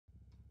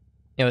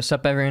Yo, what's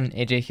up everyone,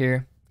 AJ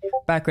here.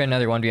 Back with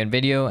another 1v1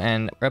 video,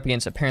 and we're up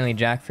against apparently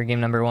Jack for game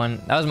number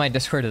 1. That was my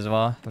Discord as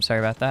well, I'm sorry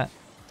about that.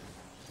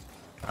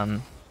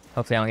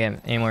 Hopefully I don't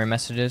get any more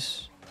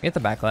messages. Get the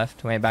back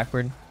left, way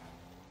backward.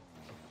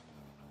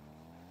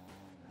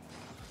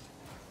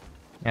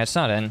 Yeah, it's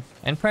not in.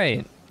 And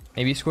probably,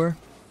 maybe score?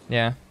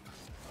 Yeah.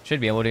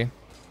 Should be able to.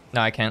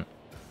 No, I can't.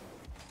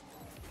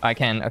 I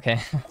can,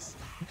 okay.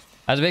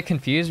 I was a bit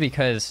confused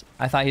because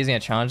I thought he was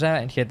going to challenge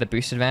that and he had the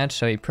boost advantage,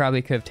 so he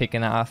probably could have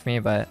taken that off me,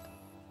 but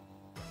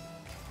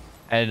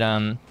I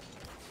had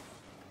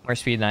more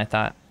speed than I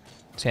thought.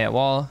 So yeah,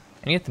 wall,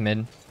 and you get the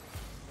mid.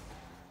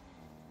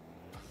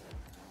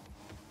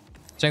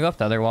 So I go up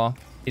the other wall.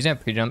 He's going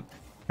to pre-jump,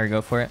 or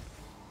go for it.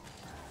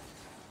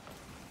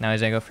 Now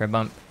he's going to go for a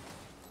bump.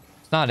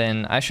 It's not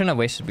in. I shouldn't have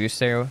wasted boost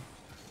there.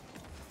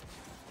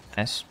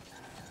 Nice.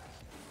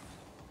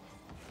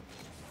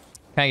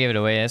 Kind of give it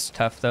away. It's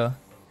tough though.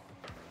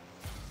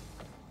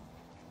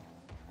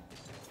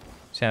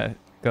 So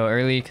go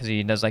early because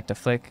he does like to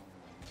flick.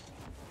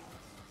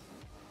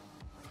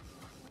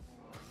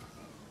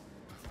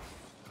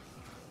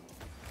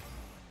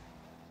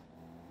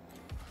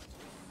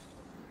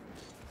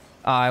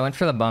 Oh, I went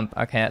for the bump.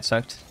 Okay, that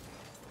sucked.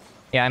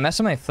 Yeah, I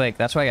messed up my flick.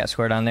 That's why I got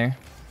scored on there.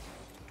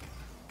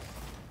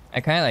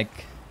 I kind of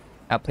like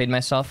outplayed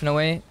myself in a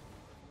way.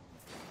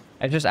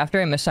 I just,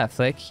 after I missed that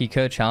flick, he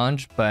could have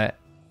challenged, but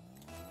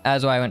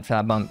that's why I went for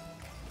that bump.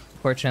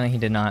 Fortunately, he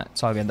did not.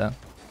 It's all good though.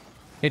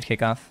 Good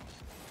kickoff.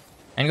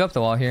 And go up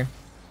the wall here.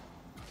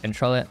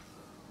 Control it.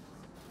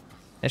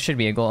 This should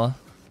be a goal.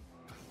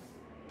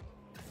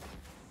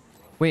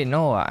 Wait,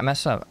 no, I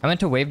messed up. I went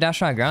to wave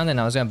dash on the ground and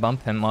I was gonna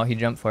bump him while he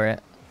jumped for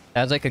it.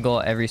 That was like a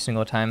goal every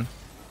single time.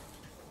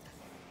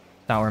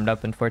 Not warmed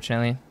up,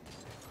 unfortunately.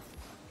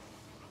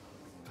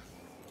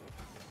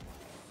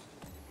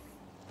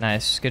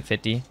 Nice, good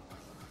 50.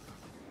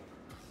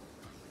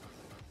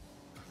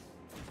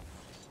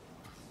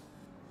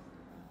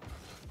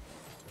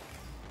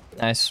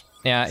 Nice.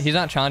 Yeah, he's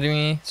not challenging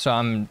me, so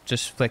I'm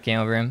just flicking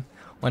over him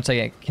once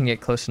I can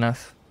get close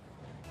enough.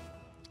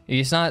 If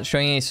he's not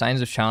showing any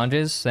signs of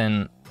challenges,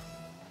 then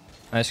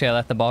I'm just gonna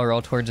let the ball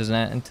roll towards his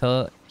net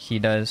until he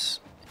does.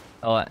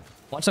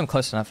 Once I'm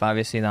close enough,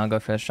 obviously, then I'll go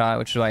for the shot,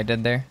 which is what I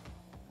did there.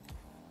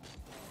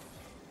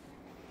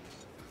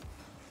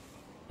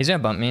 He's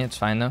gonna bump me, it's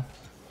fine though.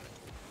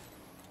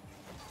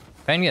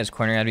 If I can get his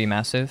corner, that'd be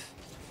massive.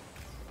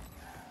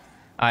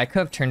 I could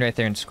have turned right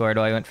there and scored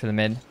while I went for the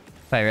mid.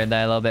 If I read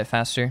that a little bit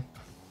faster.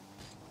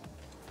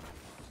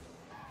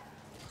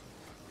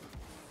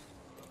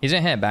 He's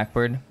gonna hit it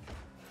backward.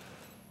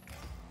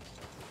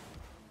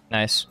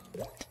 Nice.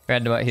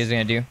 Read what he was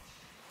gonna do.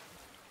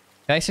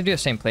 He likes to do the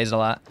same plays a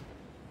lot,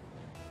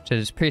 which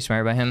is pretty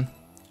smart by him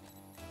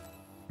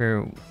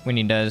for when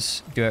he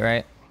does do it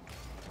right.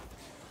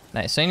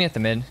 Nice. So you at the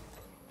mid.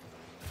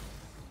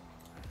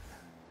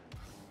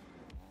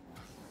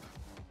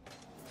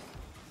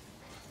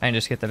 I can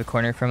just get the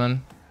corner from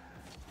him.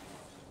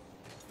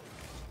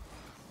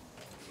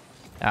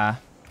 Ah.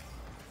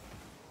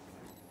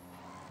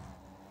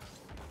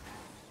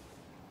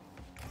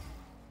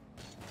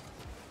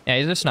 Yeah,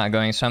 he's just not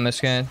going, so I'm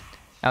just gonna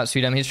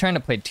outspeed him. He's trying to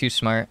play too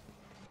smart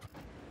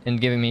and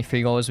giving me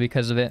free goals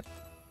because of it.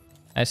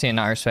 I just need to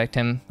not respect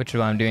him, which is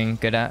what I'm doing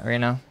good at right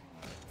now.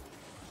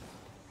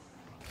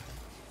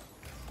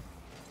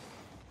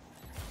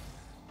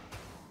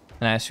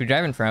 Nice, we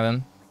drive in front of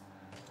him.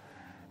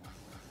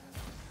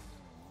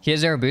 He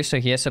has 0 boost, so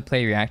he has to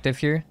play reactive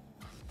here.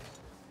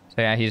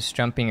 So yeah, he's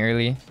jumping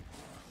early,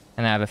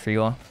 and I have a free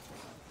goal.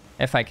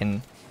 If I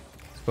can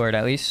score it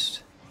at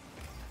least,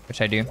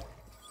 which I do.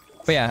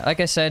 But yeah, like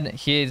I said,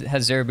 he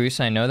has 0 boost,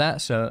 and I know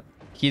that, so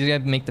he's gonna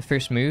make the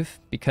first move,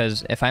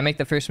 because if I make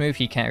the first move,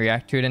 he can't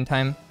react to it in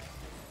time,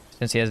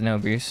 since he has no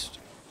boost.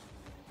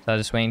 So I was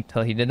just waiting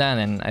until he did that,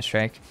 and then I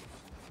strike.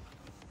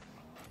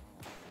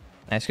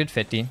 Nice, good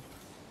 50.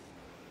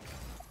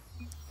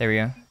 There we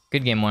go.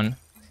 Good game 1.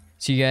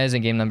 See you guys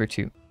in game number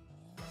 2.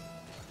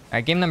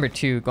 Alright, game number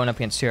 2, going up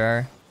against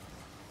CR.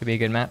 Could be a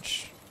good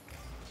match.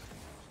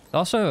 It's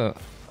also,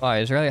 wow,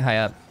 he's really high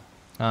up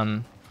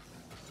on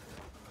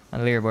the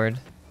leaderboard.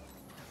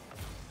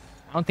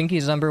 I don't think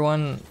he's number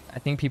 1. I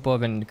think people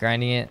have been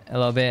grinding it a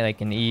little bit,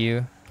 like in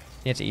EU.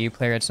 It's an EU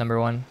player, it's number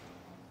 1.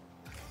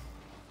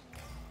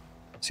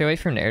 Stay away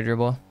from the air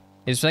dribble.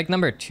 He's like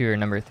number 2 or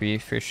number 3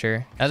 for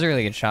sure. That was a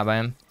really good shot by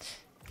him.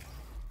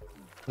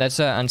 That's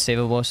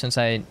unsavable since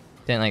I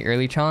didn't like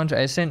early challenge.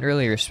 I just didn't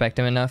really respect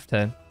him enough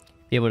to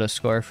be able to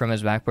score from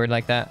his backboard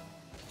like that.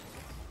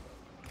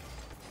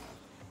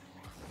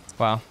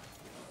 Wow.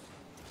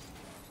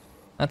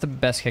 Not the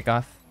best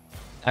kickoff.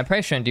 I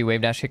probably shouldn't do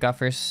wave dash kickoff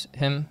versus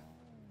him.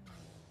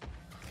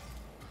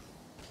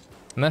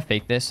 I'm gonna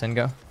fake this and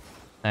go.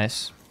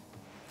 Nice.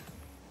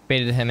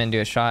 Baited him into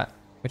a shot,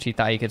 which he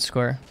thought he could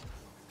score.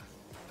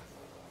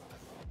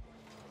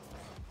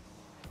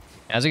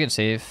 That was a good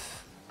save.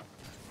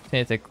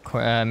 Hit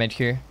the mid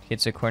here.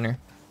 Hits the corner.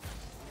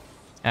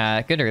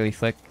 Good early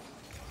flick.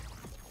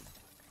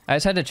 I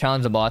just had to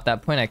challenge the ball at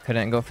that point. I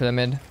couldn't go for the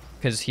mid.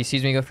 because he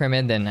sees me go for a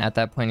mid, then at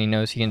that point he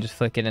knows he can just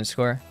flick it and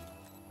score,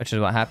 which is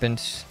what happened.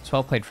 It's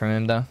well played from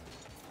him though.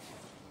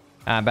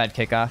 Bad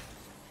kickoff.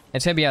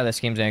 It's gonna be how this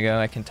game's gonna go,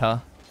 I can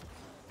tell.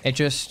 It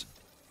just,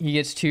 he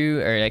gets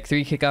 2 or like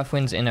 3 kickoff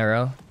wins in a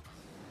row.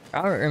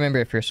 I don't remember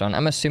the first one.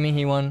 I'm assuming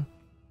he won,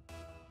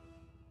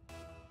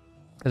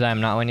 because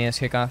I'm not winning this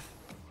kickoff.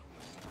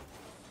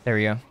 There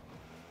we go.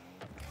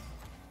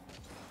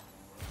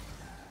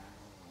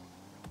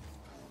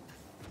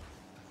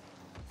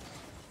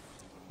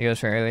 He goes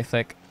for early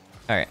flick.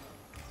 Alright.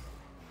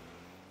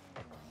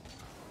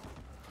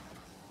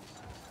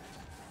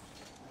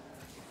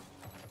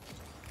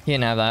 He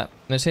didn't have that.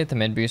 Let's hit the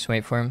mid boost and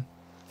wait for him.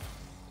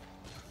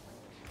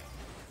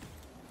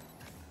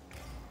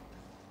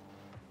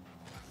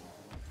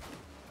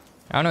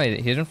 I don't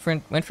know, he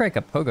went for like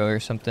a pogo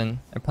or something.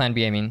 Or plan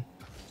B, I mean.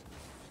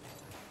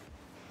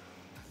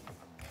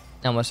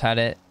 Almost had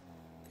it.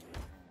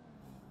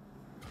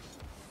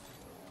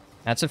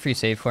 That's a free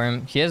save for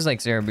him. He has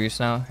like 0 boost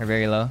now, or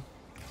very low.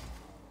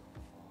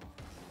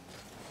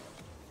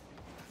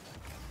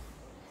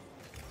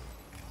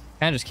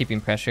 Kind of just keeping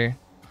pressure.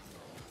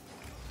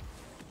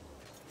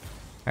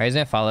 Alright, he's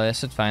gonna follow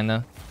this. It's fine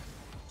though.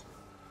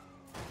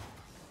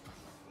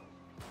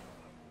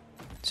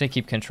 So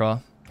keep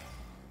control.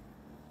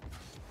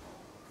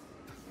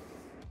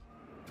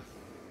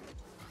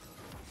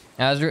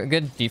 That was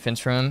good defense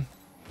from him.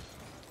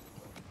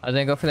 I was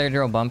gonna go for their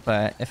drill bump,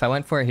 but if I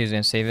went for it, he was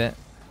gonna save it.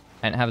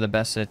 I didn't have the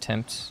best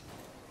attempts.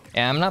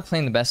 Yeah, I'm not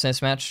playing the best in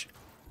this match.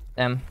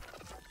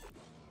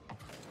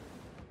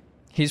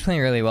 He's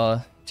playing really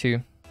well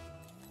too.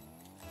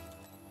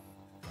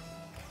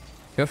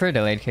 Go for a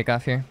delayed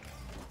kickoff here.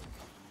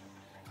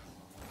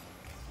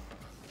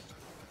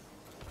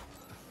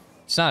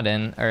 It's not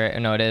in, or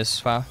no, it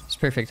is. Wow, it's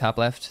perfect top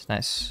left.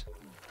 Nice.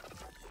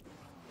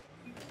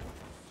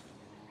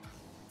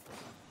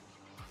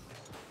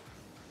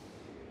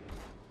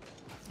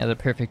 Yeah, the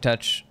perfect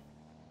touch.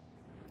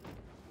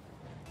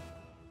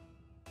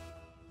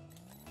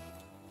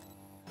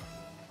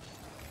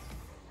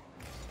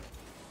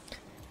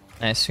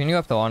 Nice. We can go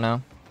up the wall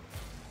now.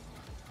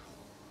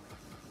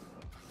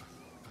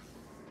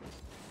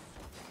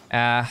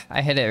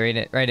 I hit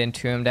it right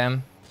into him,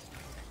 damn.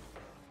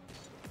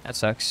 That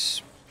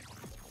sucks.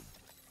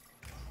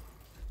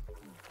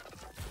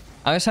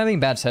 I was having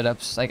bad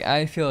setups. Like,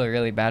 I feel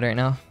really bad right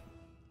now.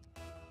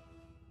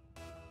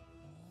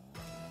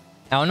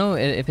 I don't know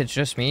if it's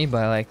just me,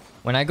 but like,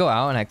 when I go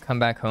out and I come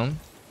back home,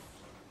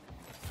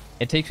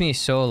 it takes me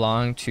so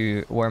long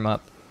to warm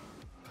up.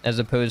 As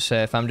opposed to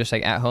if I'm just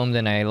like at home,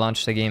 then I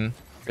launch the game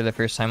for the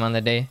first time on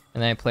the day,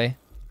 and then I play.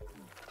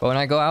 But when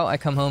I go out, I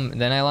come home,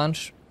 then I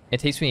launch. It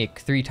takes me like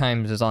 3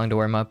 times as long to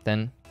warm up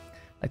than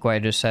like what I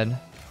just said.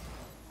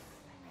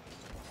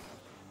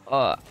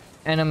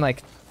 And I'm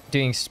like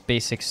doing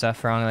basic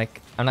stuff wrong.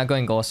 Like, I'm not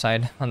going goal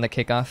side on the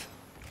kickoff.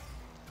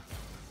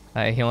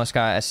 He almost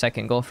got a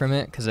second goal from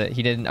it because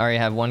he didn't already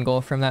have 1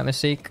 goal from that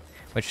mistake,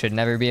 which should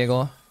never be a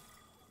goal.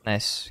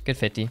 Nice, good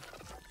 50.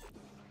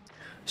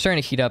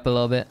 Starting to heat up a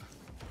little bit.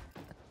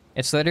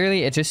 It's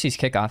literally, it's just these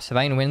kickoffs. If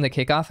I can win the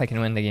kickoff, I can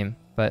win the game.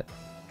 But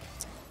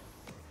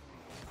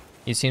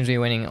he seems to be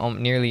winning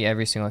nearly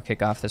every single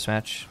kickoff this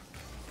match.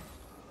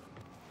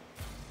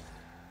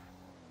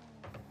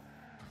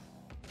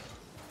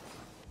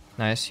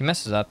 Nice. He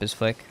messes up his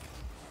flick.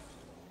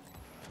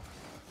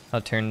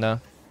 I'll turn though.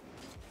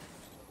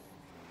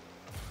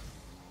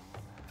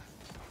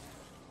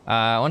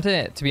 I wanted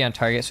it to be on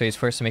target, so he's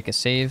forced to make a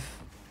save.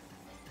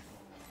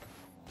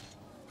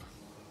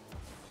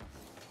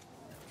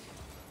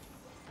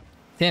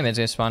 Damn, it's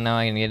gonna spawn now.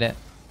 I can get it.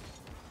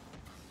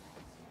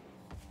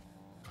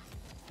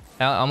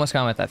 I almost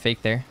got him with that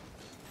fake there.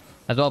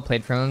 That's well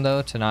played from him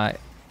though to not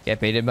get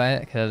baited by it,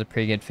 because that was a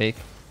pretty good fake.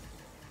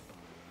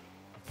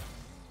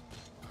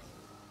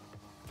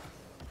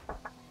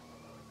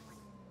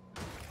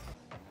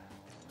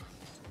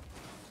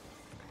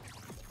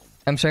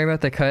 I'm sorry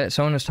about the cut.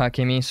 Someone was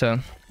talking to me, so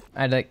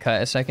I'd like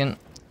cut a second,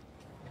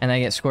 and I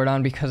get scored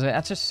on because of it.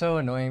 That's just so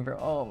annoying, bro.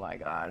 Oh my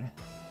god.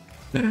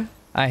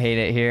 I hate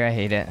it here. I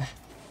hate it.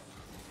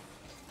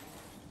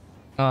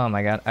 Oh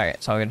my god. Alright,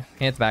 it's all good.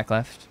 He hit the back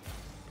left.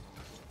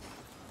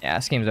 Yeah,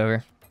 this game's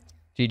over.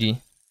 GG.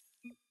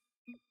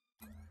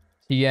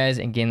 See you guys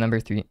in game number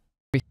 3.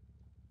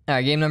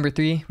 Alright, game number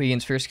 3.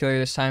 Wiegand's first killer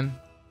this time.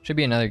 Should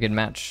be another good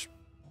match.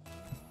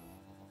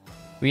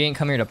 We ain't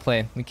come here to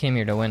play. We came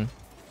here to win.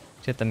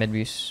 Let's hit the mid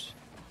boost.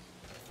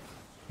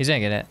 He's gonna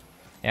get it.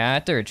 Yeah, I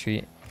have to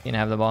retreat. He can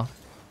have the ball.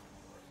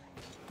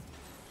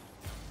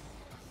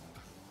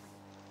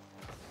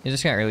 He's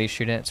just gonna really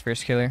shoot it. It's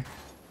first killer.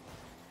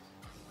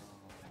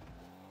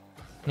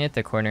 He hit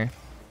the corner.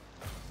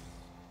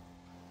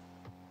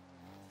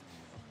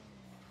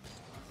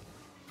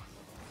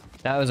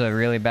 That was a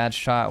really bad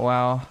shot.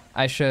 Wow.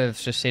 I should have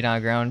just stayed on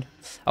the ground.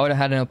 I would have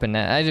had an open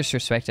net. I just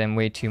respect him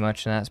way too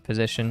much in that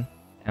position.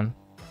 Damn.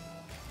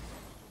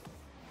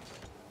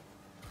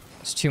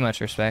 It's too much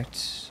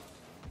respect.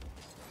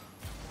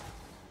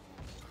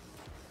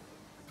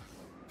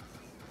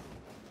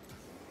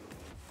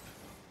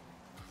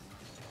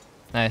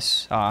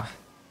 Nice. Ah,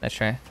 nice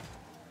try. I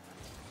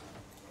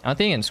don't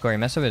think he can score. He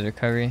messed up his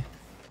recovery.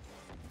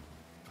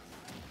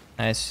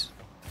 Nice.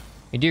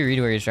 You do read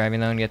where he's driving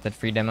though and get the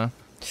free demo.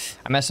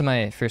 I messed up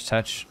my first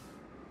touch.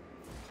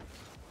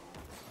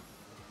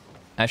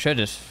 I should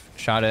have just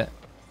shot it.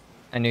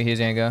 I knew he was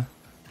gonna go.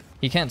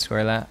 He can't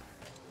score that.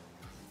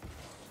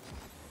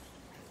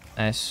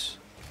 Nice.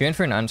 You're in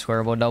for an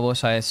unscoreable double,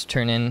 so I just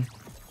turn in.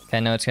 Okay, I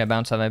know it's gonna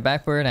bounce off my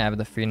backboard. I have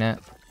the free net.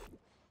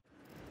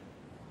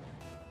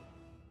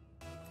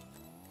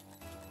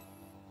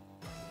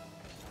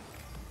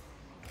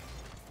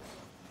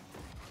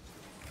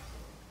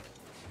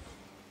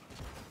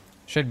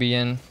 Should be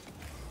in.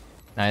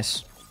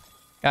 Nice.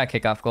 Got a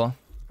kickoff goal.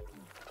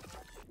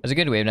 It was a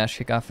good wave dash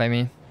kickoff by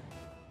me.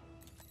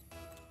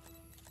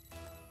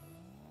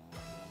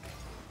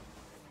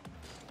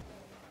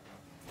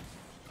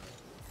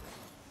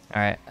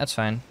 Alright, that's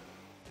fine.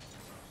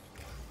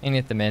 Aim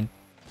at the mid.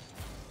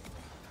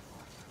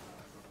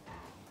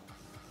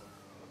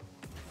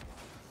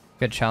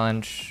 Good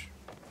challenge.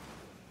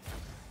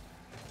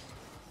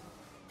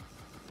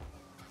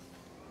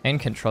 And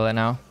control it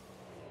now.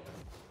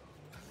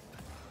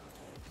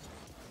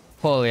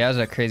 Holy, that was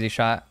a crazy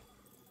shot.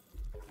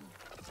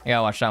 I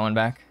gotta watch that one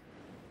back.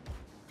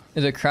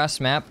 Is it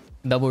cross map?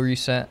 Double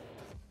reset.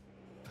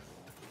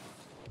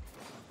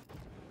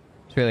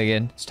 It's really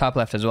good. It's top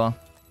left as well.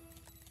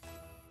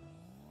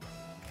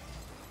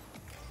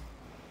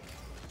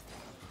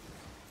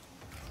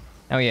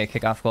 Now we get a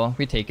kickoff goal.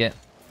 We take it.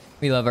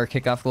 We love our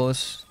kickoff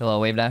goals. A little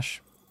wave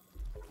dash.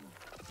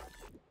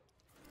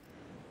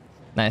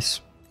 Nice.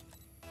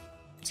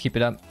 Let's keep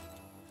it up.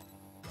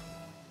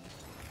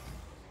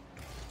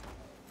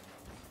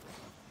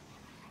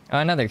 Oh,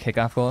 another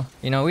kickoff goal.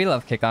 You know, we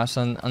love kickoffs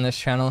on this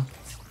channel.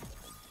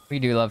 We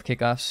do love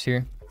kickoffs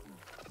here.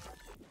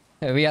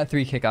 Yeah, we got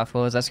 3 kickoff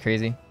goals. That's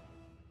crazy.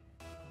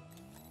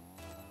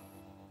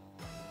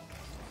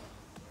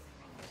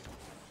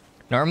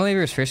 Normally,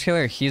 versus first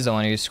killer, he's the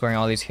one who's scoring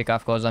all these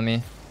kickoff goals on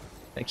me.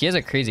 Like, he has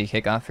a crazy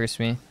kickoff versus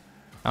me.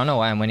 I don't know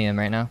why I'm winning him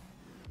right now.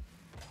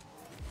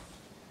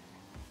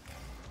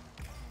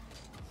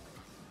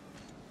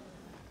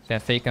 So yeah,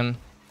 fake him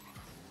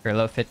for a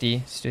low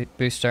 50,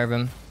 boost starve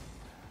him.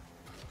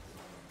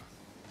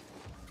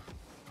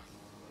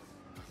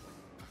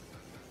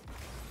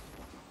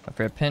 Up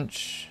for a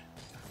pinch.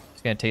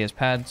 He's gonna take his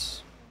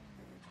pads.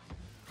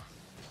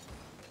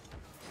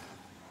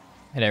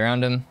 Hit it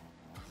around him.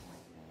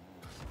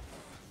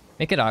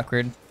 Make it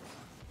awkward.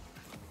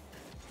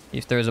 He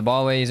throws a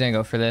ball away, he's gonna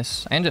go for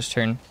this. I can just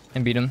turn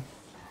and beat him.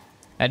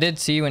 I did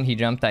see when he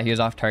jumped that he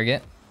was off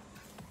target,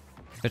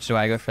 which is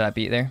why I go for that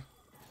beat there.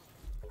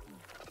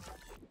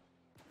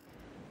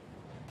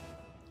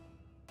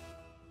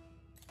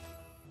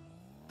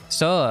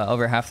 Still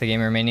over half the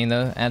game remaining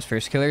though as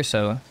first killer,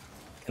 so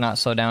cannot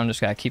slow down, just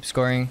gotta keep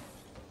scoring.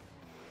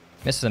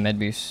 Misses a mid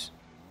boost.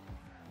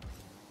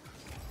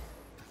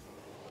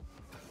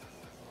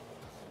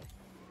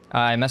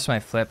 I messed my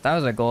flip. That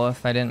was a goal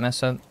if I didn't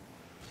mess up.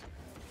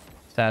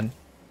 Sad.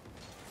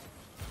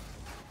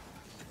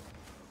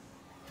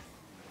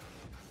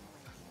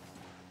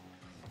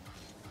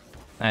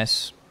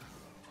 Nice.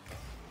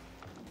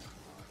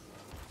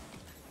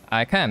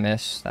 I kind of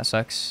missed. That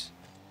sucks.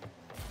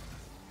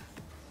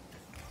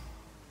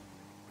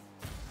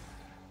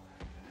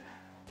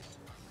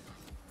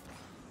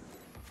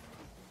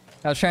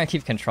 I was trying to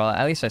keep control.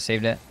 At least I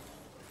saved it.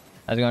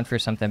 I was going for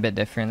something a bit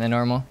different than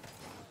normal.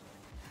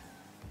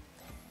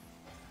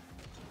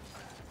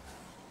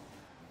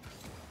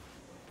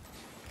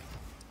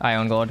 I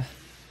own gold.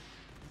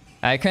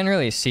 I couldn't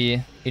really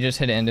see. He just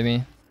hit it into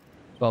me.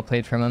 Well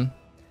played from him.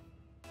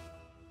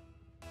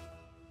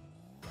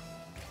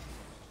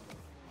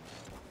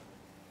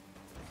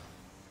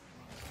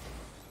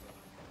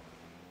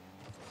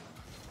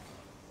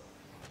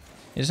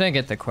 He's gonna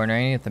get the corner.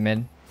 I need to get the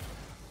mid.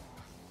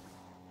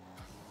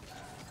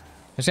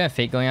 Just gonna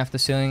fake going off the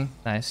ceiling.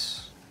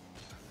 Nice.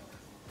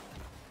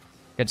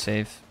 Good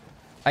save.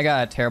 I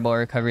got a terrible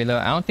recovery though.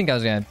 I don't think I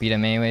was gonna beat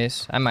him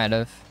anyways. I might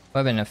have. Would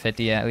have been a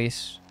 50 at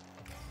least.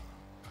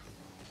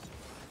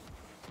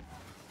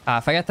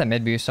 If I got that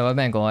mid boost, I would have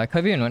been a goal. I could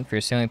have even went for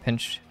a ceiling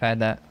pinch if I had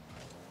that.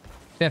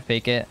 Just gonna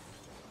fake it.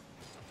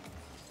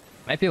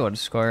 Might be able to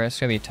score. It's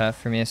gonna be tough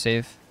for me to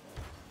save.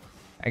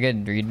 I get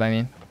read by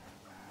me.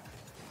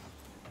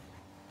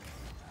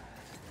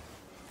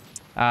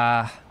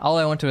 All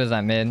I wanted was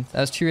that mid.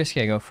 That was too risky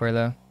to go for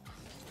though.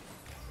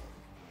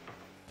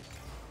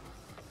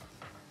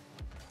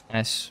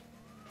 Nice.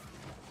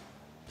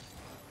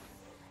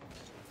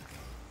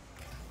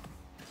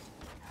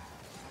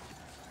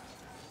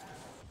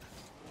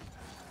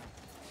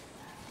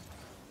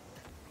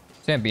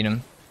 Just gonna beat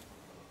him.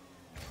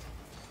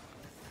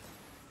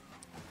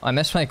 Oh, I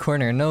missed my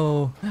corner.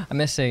 No, I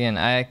missed it again.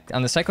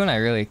 On the second one I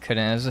really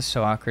couldn't. It was just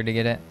so awkward to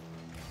get it.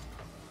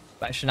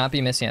 But I should not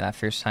be missing it that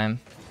first time.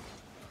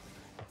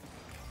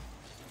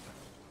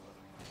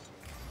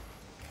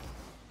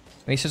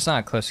 At least it's not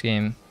a close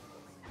game.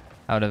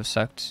 I would have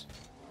sucked.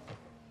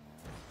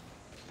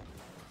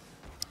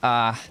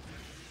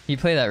 He He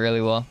played that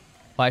really well.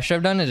 What I should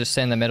have done is just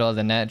stay in the middle of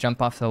the net,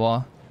 jump off the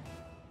wall.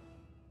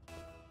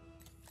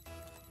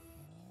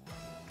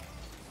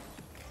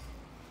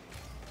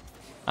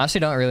 Honestly,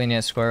 don't really need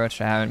to score,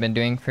 which I haven't been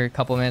doing for a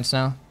couple minutes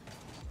now.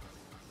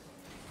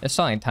 It's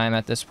stalling time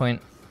at this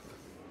point.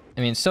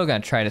 I mean, still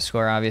gonna try to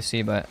score,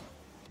 obviously, but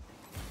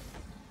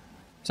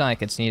it's not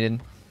like it's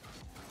needed.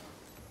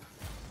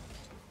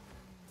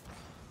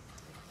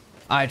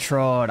 I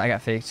trolled. I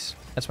got faked.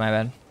 That's my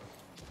bad.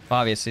 Well,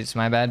 obviously, it's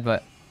my bad,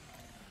 but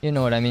you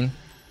know what I mean.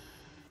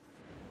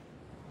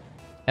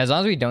 As long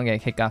as we don't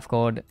get kickoff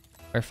gold,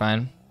 we're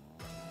fine.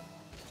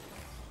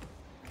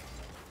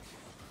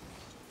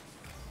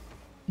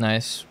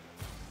 Nice.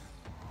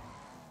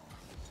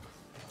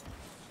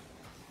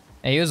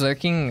 And he was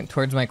lurking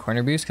towards my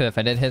corner boost, because if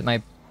I did hit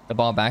the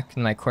ball back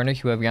in my corner,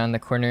 he would have gone in the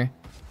corner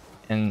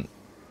and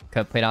could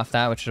have played off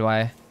that, which is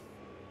why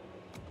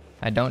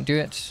I don't do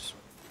it. Just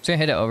gonna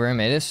hit it over him.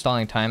 It is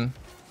stalling time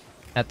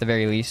at the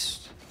very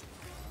least.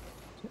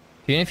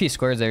 Even if he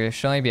scores there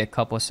should only be a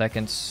couple of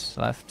seconds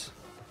left.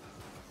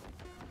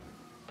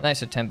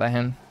 Nice attempt by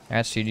him.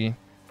 That's GG.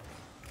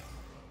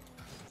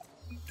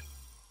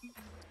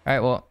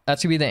 Alright, well,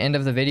 that's gonna be the end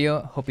of the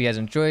video. Hope you guys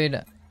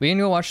enjoyed. We can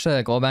go watch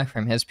the goal back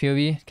from his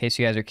POV, in case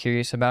you guys are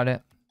curious about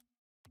it.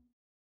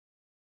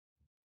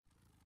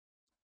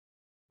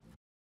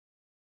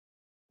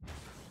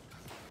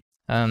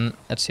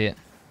 Let's see it.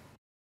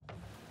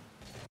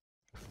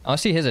 I'll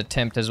see his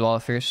attempt as well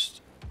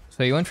first.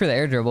 So he went for the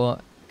air dribble.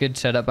 Good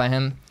setup by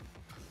him.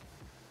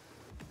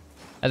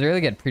 That's a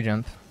really good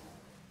pre-jump.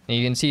 And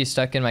you can see he's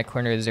stuck in my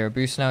corner with 0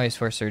 boost now. He's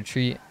forced to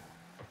retreat.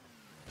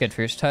 Good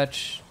first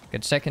touch.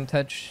 Good second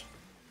touch.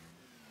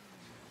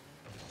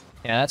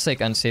 Yeah, that's like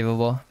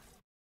unsavable.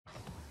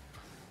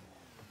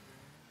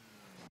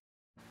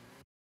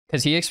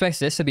 Because he expects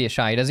this to be a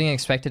shot. He doesn't even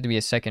expect it to be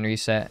a second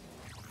reset.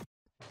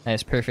 I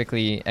just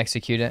perfectly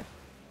execute it.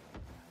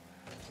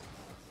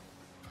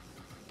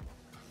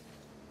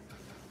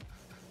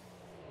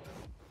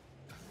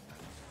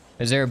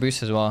 There's 0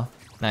 boost as well.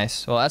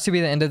 Nice. Well, that's gonna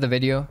be the end of the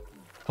video.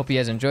 Hope you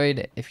guys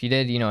enjoyed. If you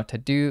did, you know what to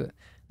do.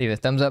 Leave a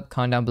thumbs up,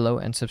 comment down below,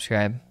 and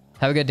subscribe.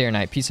 Have a good day or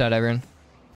night. Peace out, everyone.